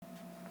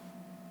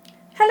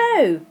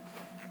Hello!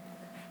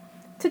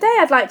 Today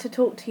I'd like to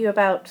talk to you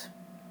about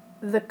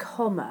the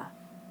comma.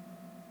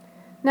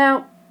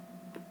 Now,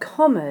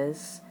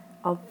 commas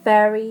are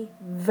very,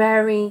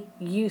 very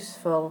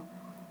useful,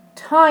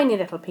 tiny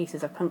little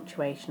pieces of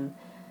punctuation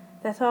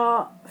that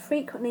are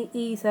frequently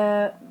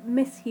either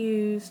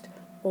misused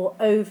or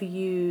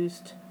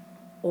overused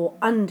or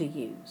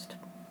underused.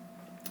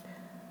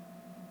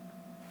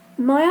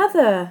 My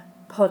other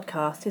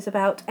podcast is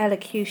about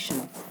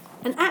elocution.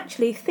 And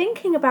actually,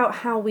 thinking about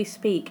how we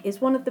speak is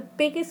one of the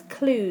biggest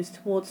clues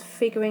towards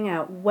figuring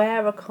out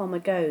where a comma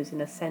goes in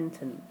a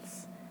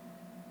sentence.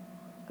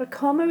 A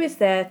comma is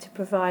there to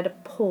provide a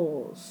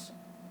pause.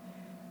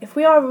 If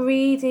we are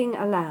reading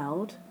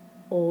aloud,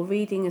 or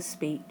reading a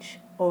speech,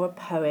 or a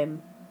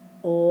poem,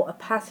 or a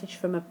passage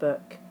from a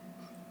book,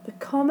 the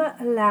comma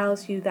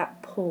allows you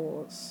that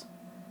pause.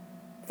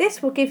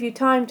 This will give you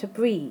time to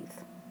breathe.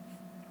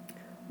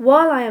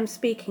 While I am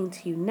speaking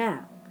to you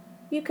now,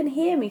 you can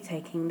hear me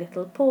taking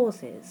little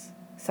pauses.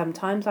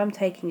 Sometimes I'm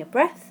taking a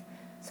breath,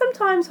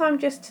 sometimes I'm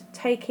just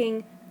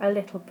taking a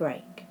little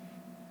break.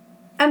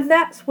 And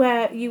that's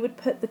where you would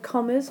put the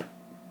commas,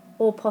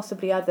 or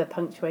possibly other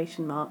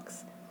punctuation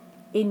marks,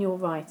 in your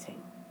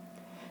writing.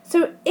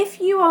 So if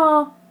you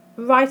are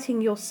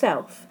writing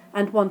yourself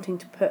and wanting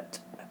to put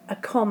a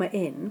comma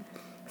in,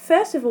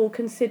 first of all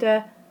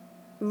consider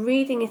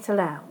reading it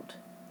aloud.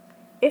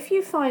 If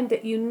you find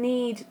that you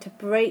need to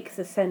break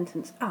the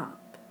sentence up,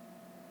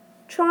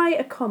 try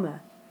a comma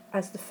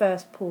as the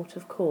first port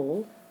of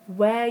call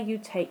where you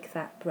take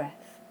that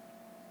breath.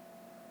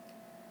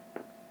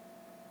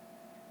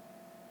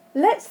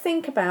 Let's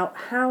think about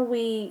how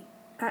we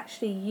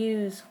actually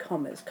use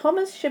commas.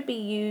 Commas should be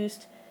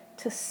used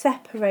to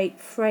separate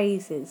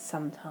phrases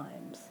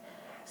sometimes.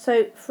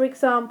 So, for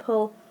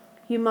example,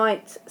 you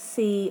might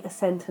see a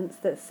sentence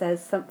that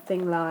says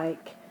something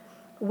like,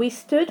 "We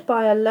stood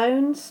by a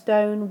lone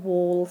stone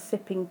wall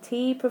sipping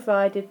tea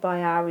provided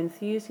by our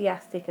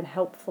enthusiastic and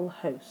helpful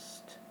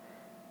host."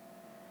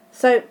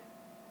 So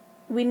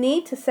we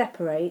need to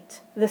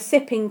separate the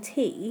sipping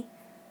tea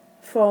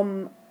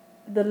from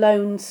the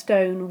lone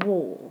stone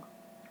wall.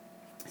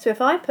 So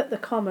if I put the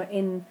comma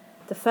in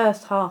the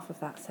first half of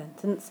that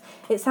sentence,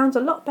 it sounds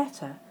a lot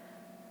better.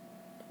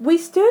 "We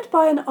stood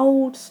by an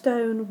old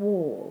stone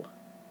wall,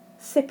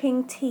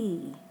 sipping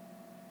tea."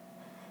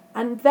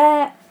 And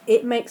there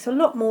it makes a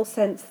lot more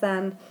sense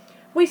than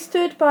 "we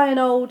stood by an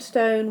old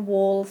stone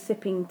wall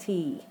sipping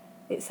tea."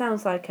 It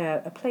sounds like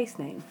a place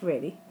name,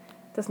 really,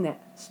 doesn't it?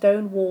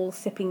 Stone wall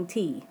sipping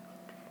tea.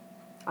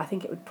 I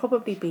think it would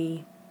probably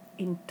be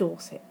in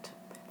Dorset.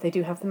 They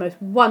do have the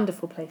most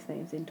wonderful place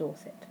names in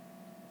Dorset.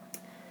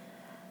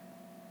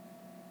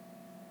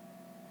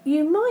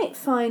 You might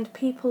find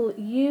people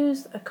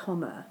use a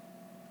comma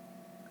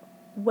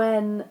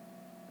when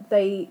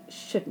they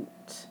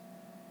shouldn't,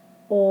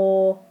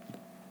 or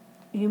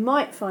you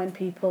might find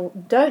people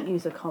don't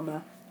use a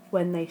comma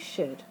when they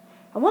should.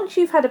 And once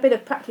you've had a bit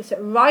of practice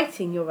at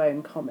writing your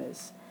own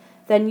commas,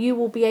 then you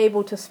will be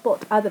able to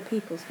spot other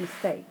people's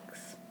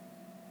mistakes.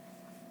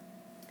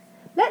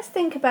 Let's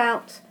think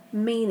about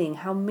meaning,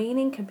 how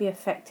meaning can be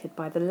affected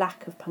by the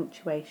lack of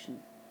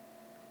punctuation.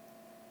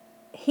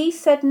 "He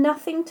said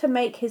nothing to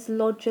make his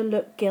lodger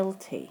look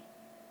guilty."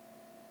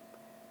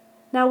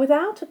 Now,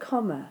 without a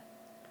comma,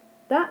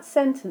 that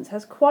sentence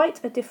has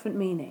quite a different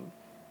meaning.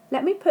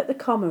 Let me put the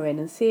comma in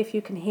and see if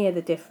you can hear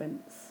the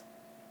difference.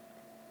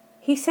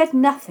 "He said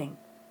nothing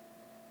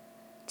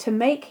to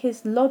make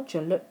his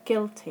lodger look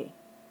guilty."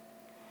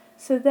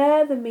 So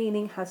there the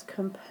meaning has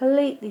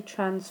completely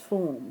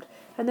transformed,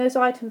 and those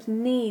items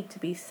need to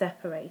be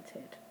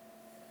separated.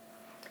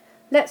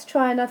 Let's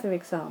try another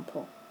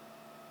example.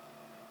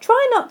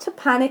 "Try not to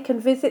panic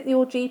and visit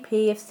your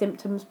GP if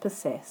symptoms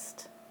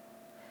persist."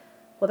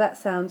 Well, that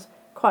sounds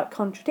quite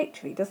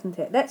contradictory, doesn't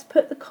it? Let's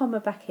put the comma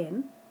back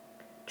in.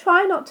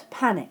 "Try not to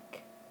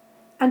panic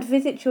and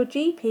visit your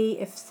GP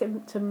if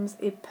symptoms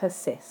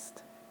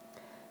persist."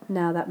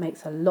 Now that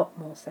makes a lot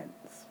more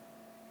sense.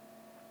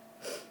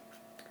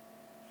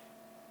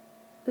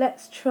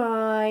 Let's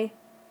try,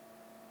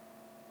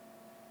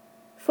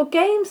 "For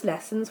games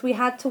lessons we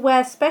had to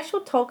wear special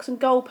togs and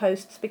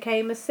goalposts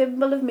became a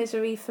symbol of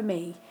misery for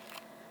me."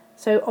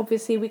 So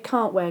obviously we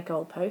can't wear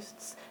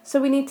goalposts, so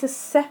we need to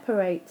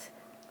separate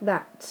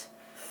that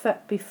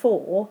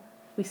before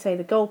we say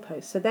the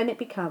goalpost. So then it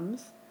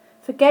becomes,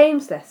 "For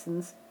games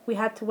lessons we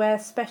had to wear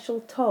special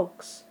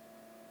togs.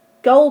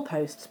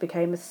 Goalposts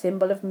became a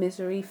symbol of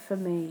misery for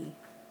me."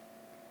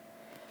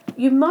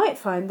 You might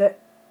find that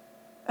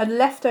a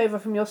leftover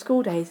from your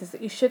school days is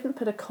that you shouldn't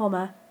put a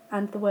comma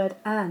and the word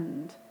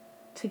 "and"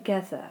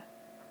 together.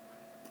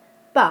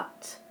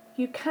 But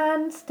you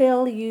can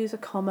still use a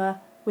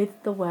comma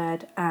with the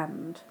word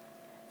 "and."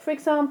 For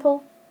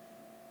example,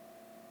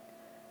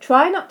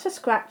 "Try not to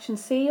scratch and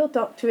see your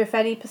doctor if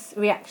any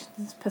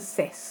reactions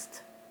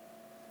persist."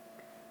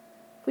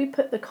 We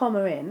put the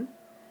comma in,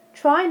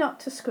 "Try not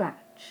to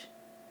scratch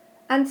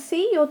and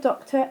see your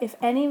doctor if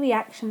any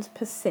reactions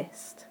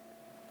persist."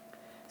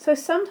 So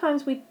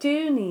sometimes we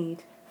do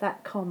need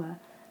that comma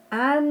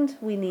and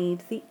we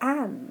need the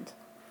and.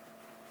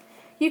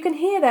 You can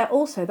hear there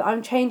also that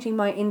I'm changing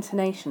my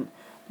intonation.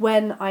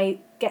 When I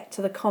get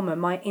to the comma,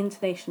 my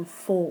intonation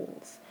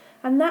falls.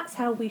 And that's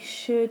how we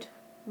should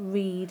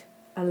read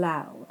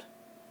aloud.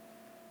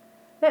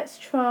 Let's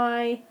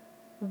try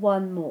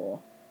one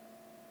more.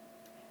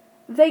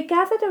 They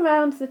gathered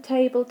around the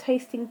table,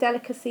 tasting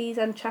delicacies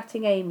and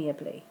chatting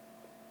amiably.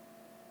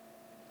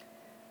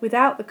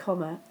 Without the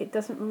comma, it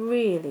doesn't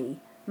really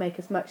make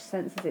as much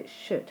sense as it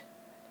should.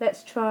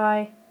 Let's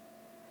try.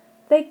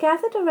 They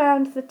gathered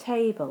around the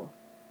table,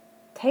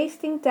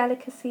 tasting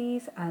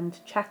delicacies and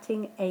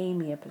chatting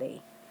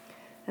amiably.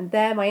 And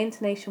there my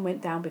intonation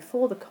went down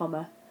before the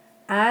comma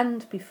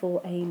and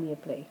before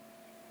amiably.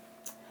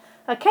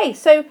 Okay,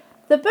 so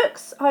the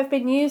books I've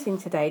been using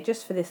today,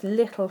 just for this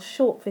little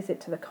short visit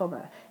to the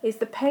comma, is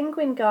the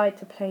Penguin Guide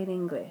to Plain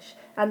English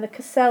and the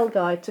Cassell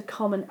Guide to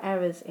Common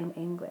Errors in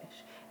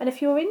English. And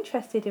if you're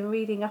interested in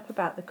reading up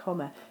about the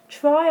comma,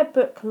 try a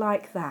book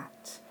like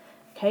that.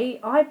 Okay,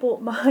 I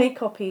bought my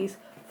copies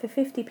for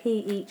 50p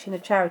each in a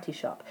charity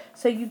shop,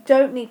 so you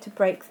don't need to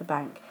break the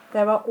bank.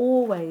 There are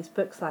always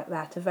books like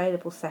that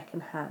available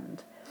second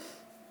hand.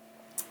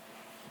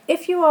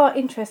 If you are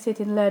interested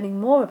in learning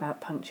more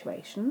about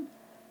punctuation,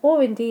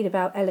 or indeed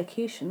about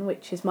elocution,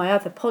 which is my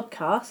other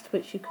podcast,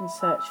 which you can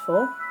search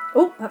for.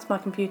 Oh, that's my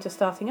computer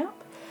starting up.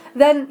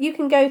 Then you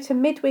can go to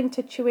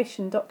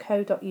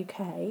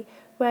midwintertuition.co.uk,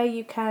 where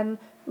you can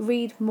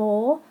read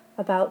more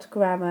about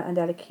grammar and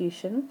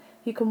elocution.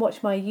 You can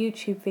watch my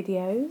YouTube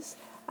videos,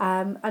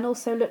 and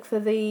also look for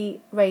the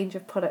range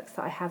of products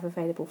that I have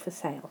available for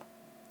sale.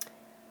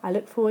 I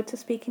look forward to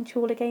speaking to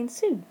you all again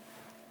soon.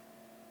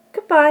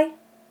 Goodbye.